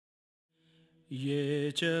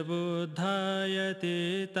Ye cha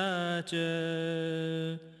buddhayate ta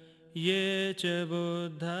cha, ye cha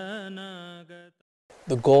buddhanagata.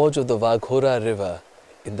 The gorge of the Vaghora river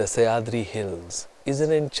in the Sahyadri hills is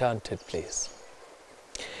an enchanted place.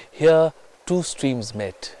 Here two streams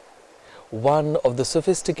met, one of the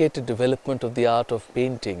sophisticated development of the art of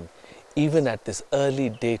painting even at this early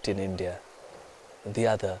date in India, and the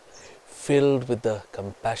other filled with the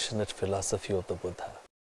compassionate philosophy of the Buddha.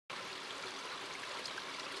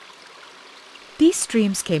 These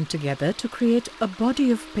streams came together to create a body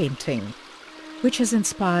of painting, which has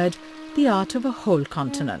inspired the art of a whole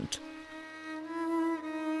continent.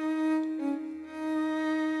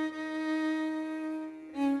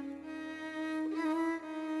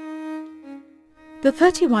 The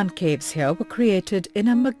 31 caves here were created in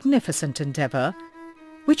a magnificent endeavour,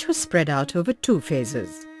 which was spread out over two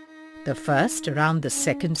phases. The first around the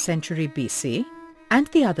 2nd century BC and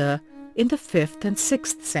the other in the 5th and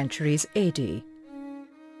 6th centuries AD.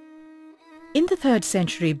 In the 3rd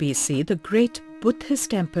century BC, the great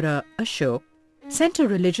Buddhist emperor Ashoka sent a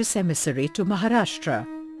religious emissary to Maharashtra.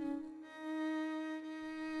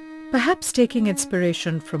 Perhaps taking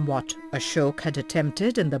inspiration from what Ashoka had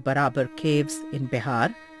attempted in the Barabar caves in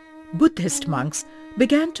Bihar, Buddhist monks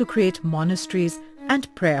began to create monasteries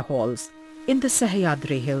and prayer halls in the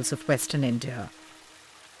Sahyadri hills of western India.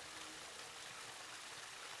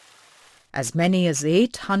 As many as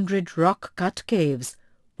 800 rock-cut caves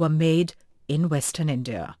were made in western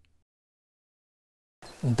India.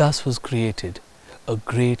 Thus was created a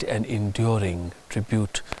great and enduring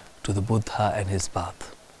tribute to the Buddha and his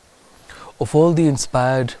path. Of all the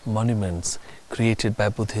inspired monuments created by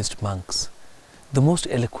Buddhist monks, the most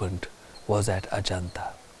eloquent was at Ajanta.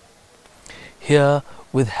 Here,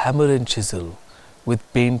 with hammer and chisel,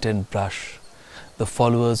 with paint and brush, the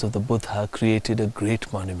followers of the Buddha created a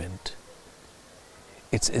great monument.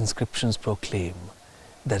 Its inscriptions proclaim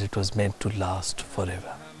that it was meant to last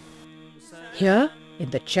forever. Here,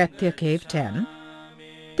 in the Chaitya Cave 10,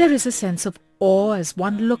 there is a sense of awe as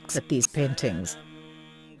one looks at these paintings.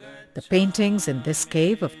 The paintings in this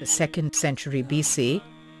cave of the 2nd century BC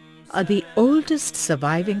are the oldest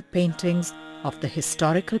surviving paintings of the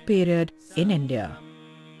historical period in India.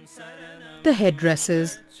 The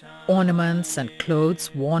headdresses, ornaments and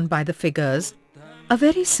clothes worn by the figures are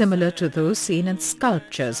very similar to those seen in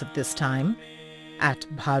sculptures of this time at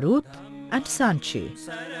Bharut and Sanchi.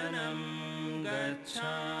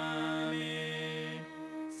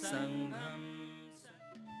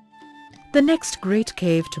 The next great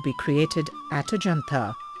cave to be created at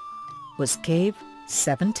Ajanta was Cave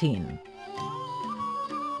 17.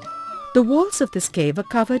 The walls of this cave are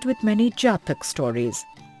covered with many Jatak stories,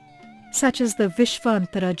 such as the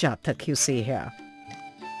Vishvantara Jatak you see here.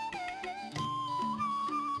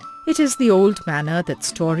 It is the old manner that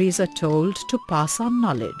stories are told to pass on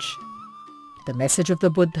knowledge. The message of the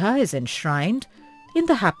Buddha is enshrined in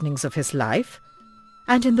the happenings of his life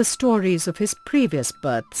and in the stories of his previous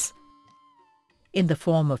births, in the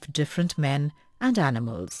form of different men and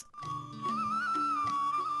animals.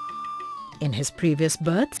 In his previous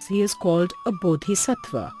births, he is called a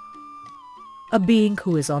Bodhisattva, a being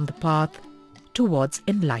who is on the path towards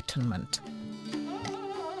enlightenment.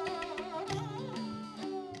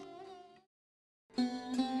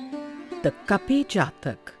 The Kapi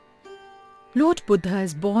Jatak. Lord Buddha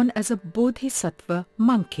is born as a Bodhisattva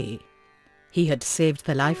monkey. He had saved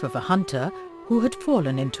the life of a hunter who had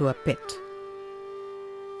fallen into a pit.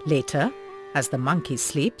 Later, as the monkey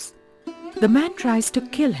sleeps, the man tries to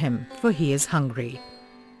kill him for he is hungry.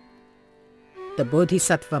 The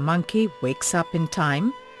Bodhisattva monkey wakes up in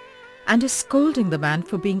time and is scolding the man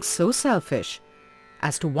for being so selfish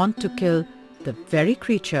as to want to kill the very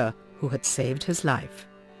creature who had saved his life.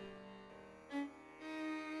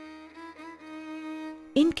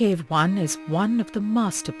 In Cave 1 is one of the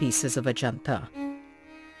masterpieces of Ajanta,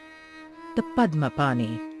 the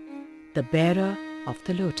Padmapani, the bearer of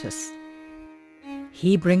the lotus.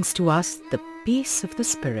 He brings to us the peace of the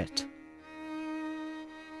spirit.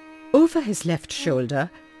 Over his left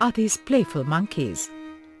shoulder are these playful monkeys.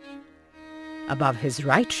 Above his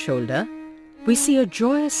right shoulder, we see a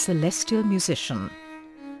joyous celestial musician,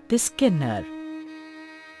 this Kinnar.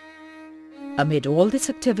 Amid all this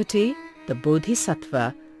activity, the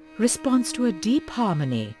Bodhisattva responds to a deep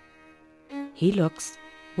harmony. He looks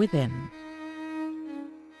within.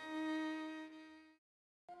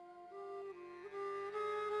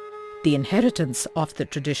 The inheritance of the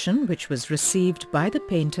tradition, which was received by the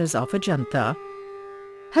painters of Ajanta,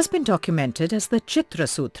 has been documented as the Chitra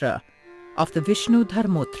Sutra of the Vishnu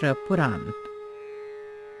Dharmottara Puran.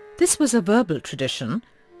 This was a verbal tradition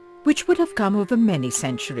which would have come over many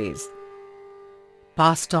centuries,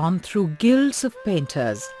 passed on through guilds of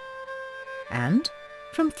painters and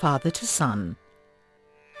from father to son.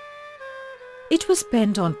 It was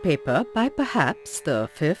penned on paper by perhaps the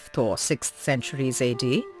 5th or 6th centuries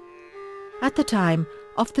AD, at the time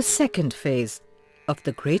of the second phase of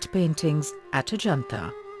the great paintings at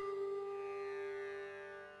Ajanta.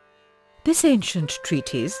 This ancient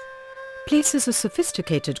treatise places a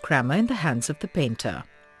sophisticated grammar in the hands of the painter.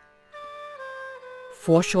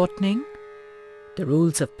 Foreshortening, the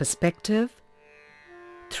rules of perspective,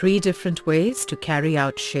 3 different ways to carry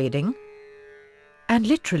out shading, and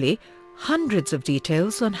literally hundreds of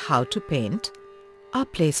details on how to paint are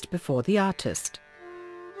placed before the artist.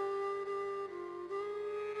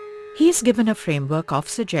 He is given a framework of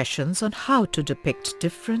suggestions on how to depict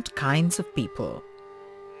different kinds of people.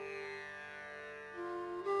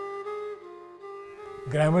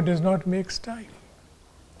 Grammar does not make style.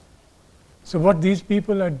 So what these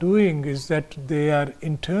people are doing is that they are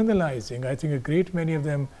internalizing. I think a great many of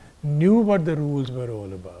them knew what the rules were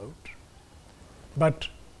all about, but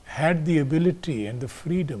had the ability and the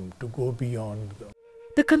freedom to go beyond them.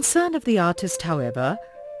 The concern of the artist, however,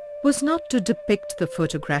 was not to depict the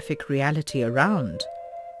photographic reality around.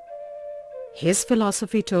 His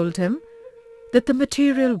philosophy told him that the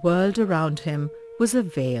material world around him was a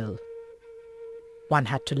veil. One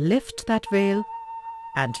had to lift that veil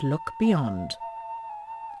and look beyond.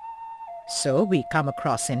 So we come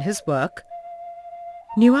across in his work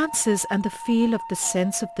nuances and the feel of the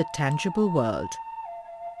sense of the tangible world.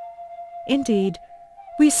 Indeed,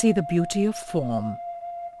 we see the beauty of form,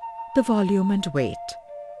 the volume and weight,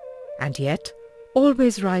 and yet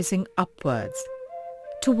always rising upwards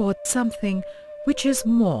towards something which is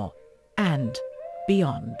more and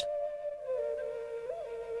beyond.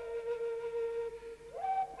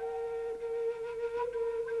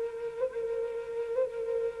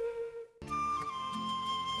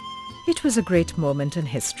 It was a great moment in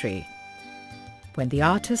history, when the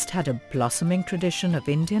artist had a blossoming tradition of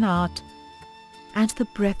Indian art and the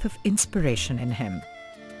breath of inspiration in him.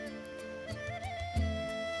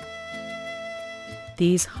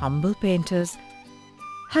 These humble painters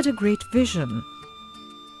had a great vision,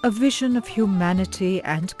 a vision of humanity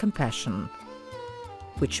and compassion,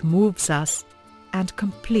 which moves us and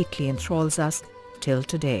completely enthralls us till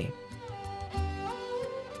today.